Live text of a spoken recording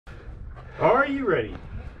Are you ready?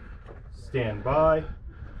 Stand by.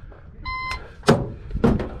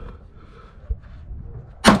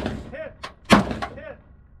 Hit. Hit. Hit.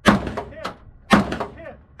 Hit.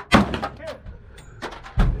 Hit.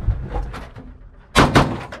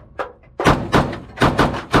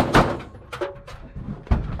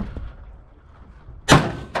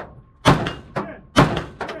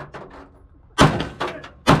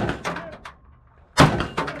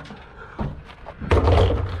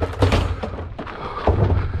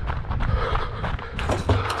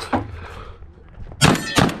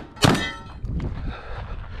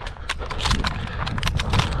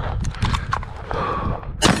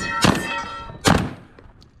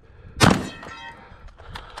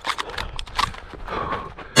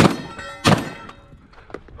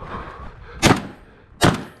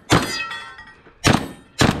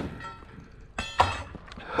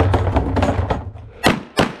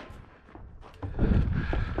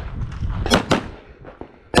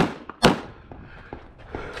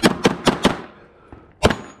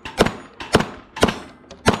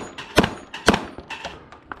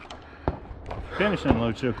 Finish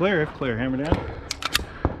unload show clear. If clear, hammer down.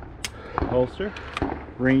 Holster.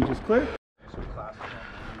 Range is clear.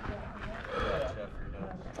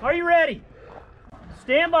 Are you ready?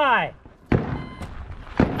 Stand by.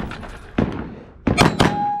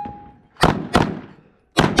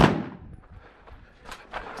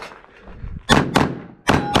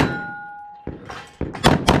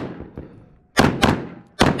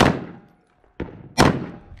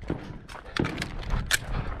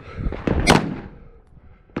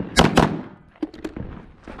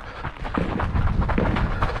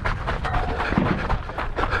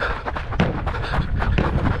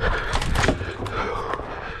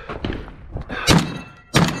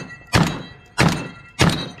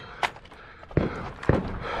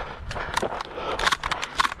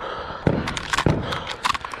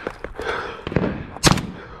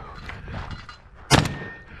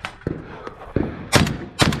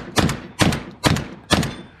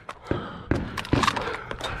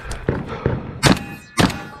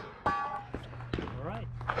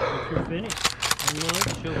 You're finished.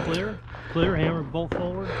 Unload, show clear. Clear, hammer, bolt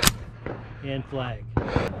forward, and flag.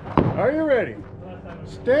 Are you ready?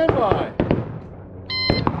 Stand by.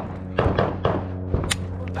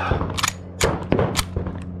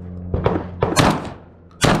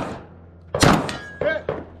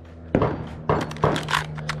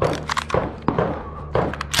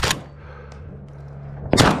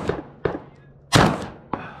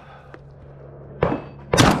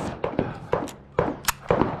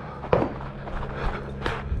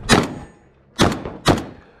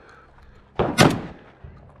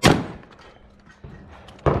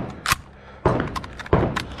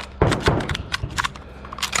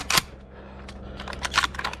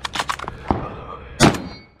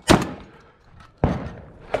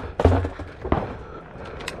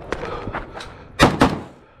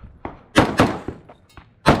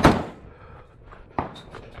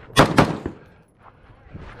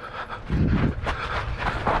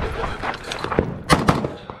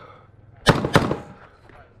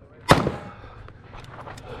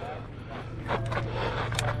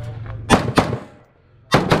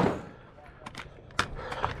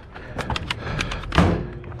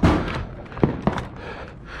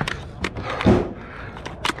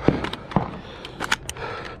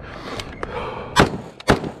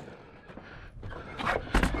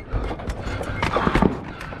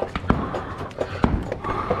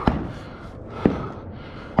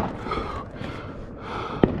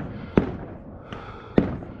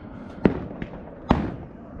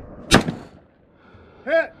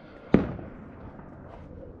 Hit!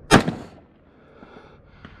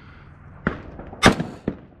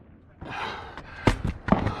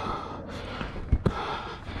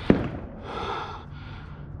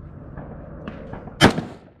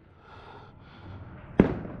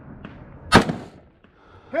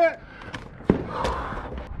 Hit!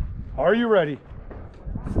 Are you ready?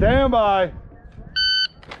 Stand by.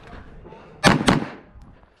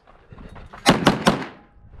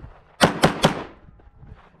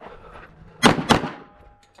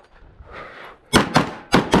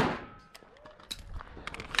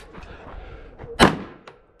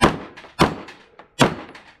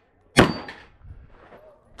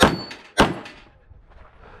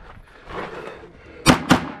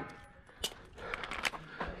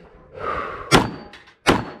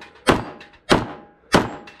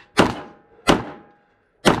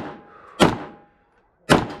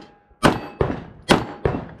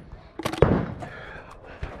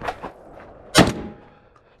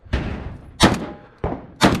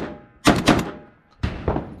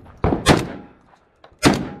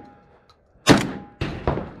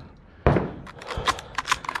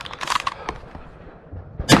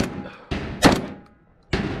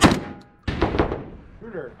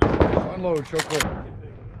 unload, show clear.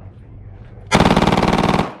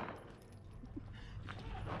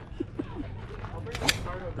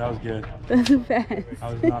 That was good. That's fast.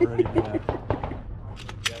 I was not ready for that.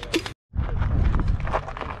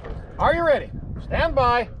 Are you ready? Stand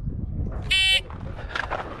by.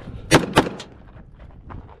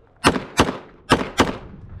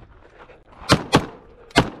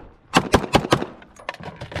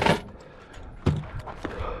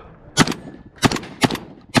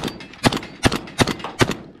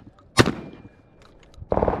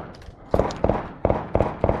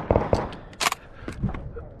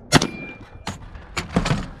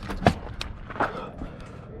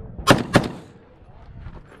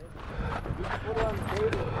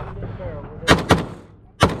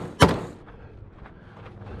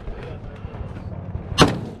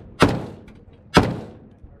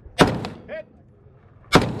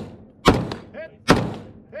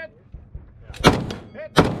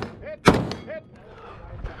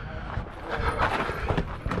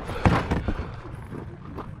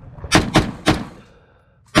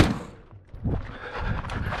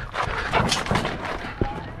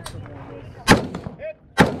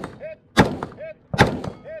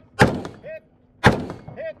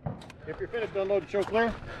 If you're finished, unload and show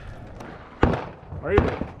clear. Are you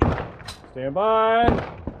ready? Stand by.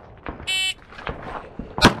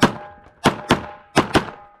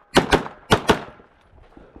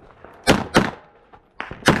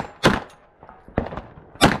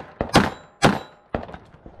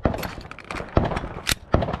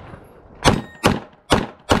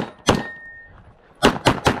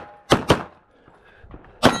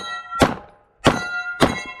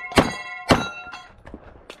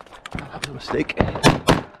 That was a mistake.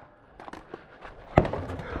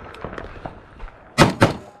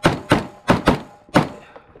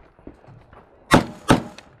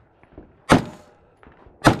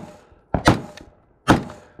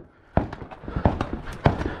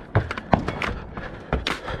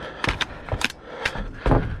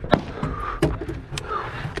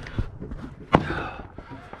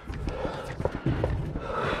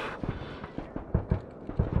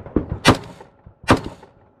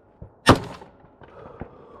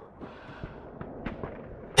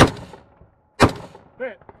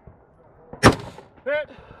 Hit. Hit.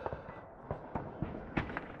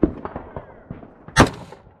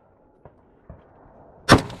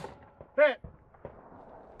 Hit.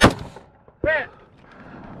 Hit.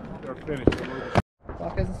 They're finished.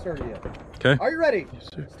 Clock hasn't started yet. Okay. Are you ready?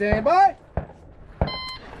 Stand by.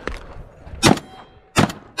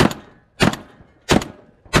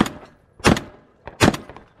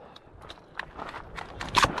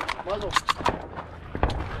 Muzzle.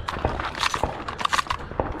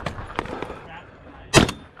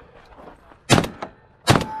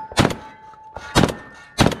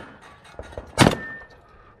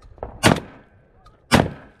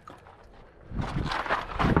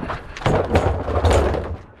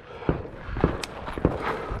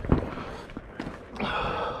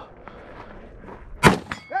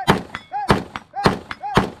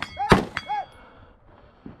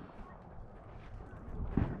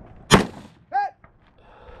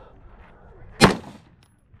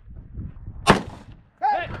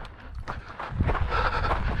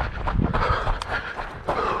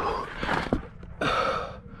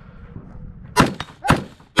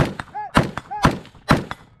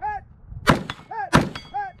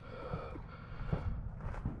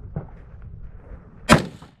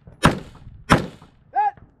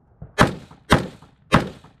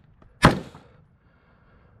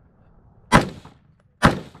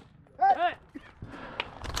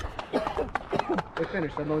 They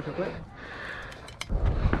finished. Unload your clip.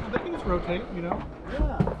 They can just rotate, you know.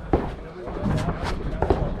 Yeah.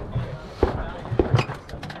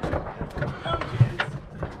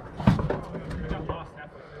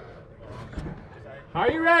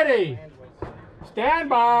 Are you ready? Stand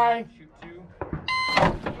by.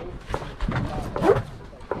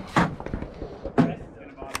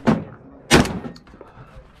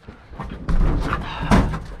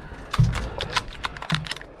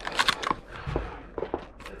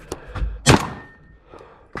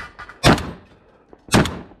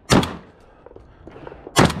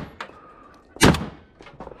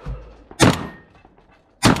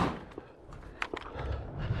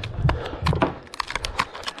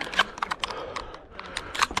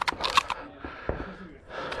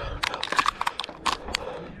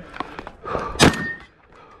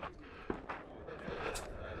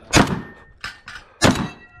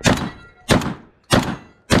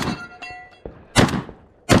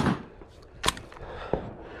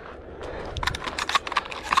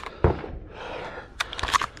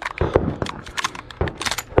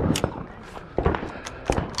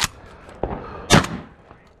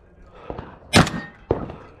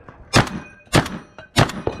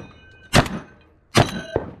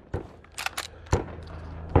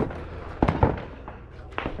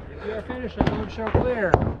 show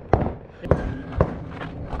clear.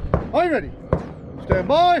 Are you ready? Stand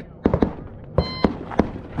by.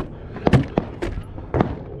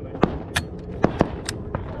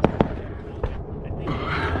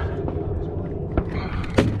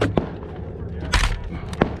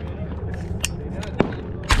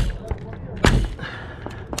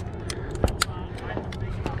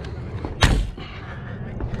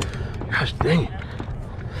 Gosh dang it.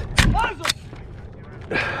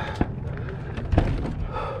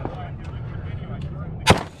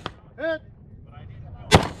 Hit.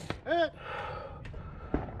 Hit.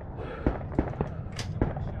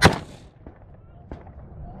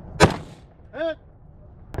 Hit.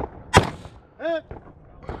 Hit.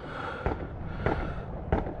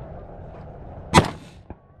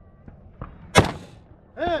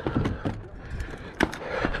 Hit.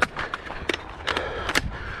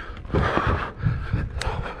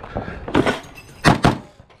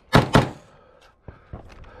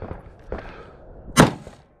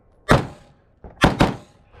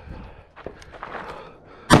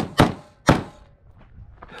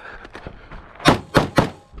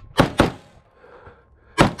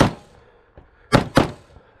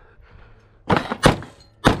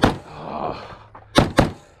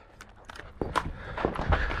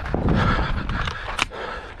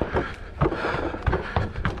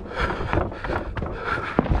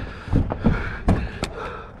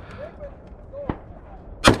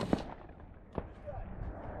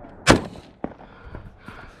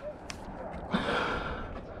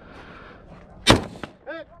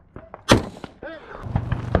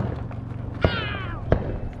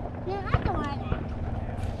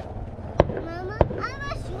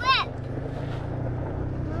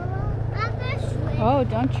 Oh,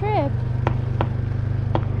 don't trip.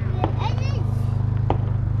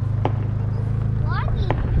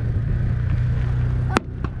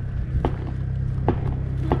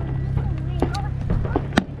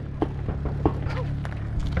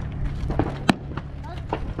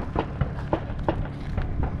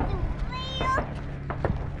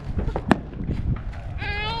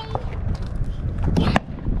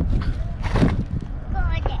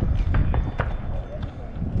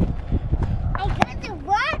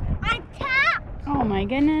 Oh my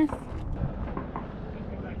goodness.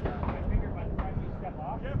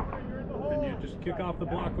 And you just kick off the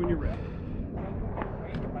block when you're ready.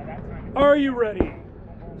 Are you ready?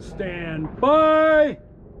 Stand by.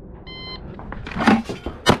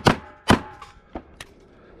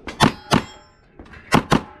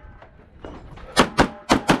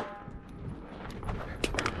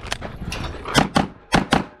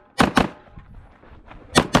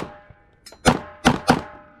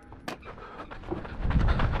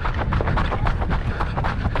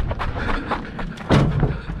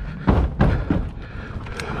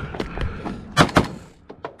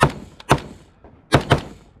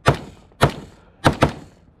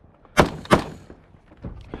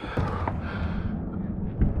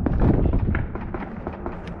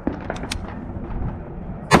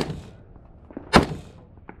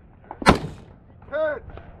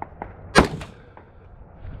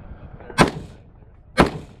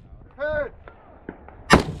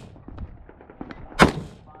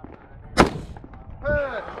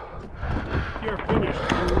 You're finished.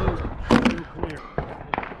 You're clear.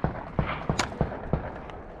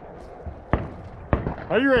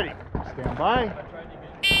 Are you ready? Stand by.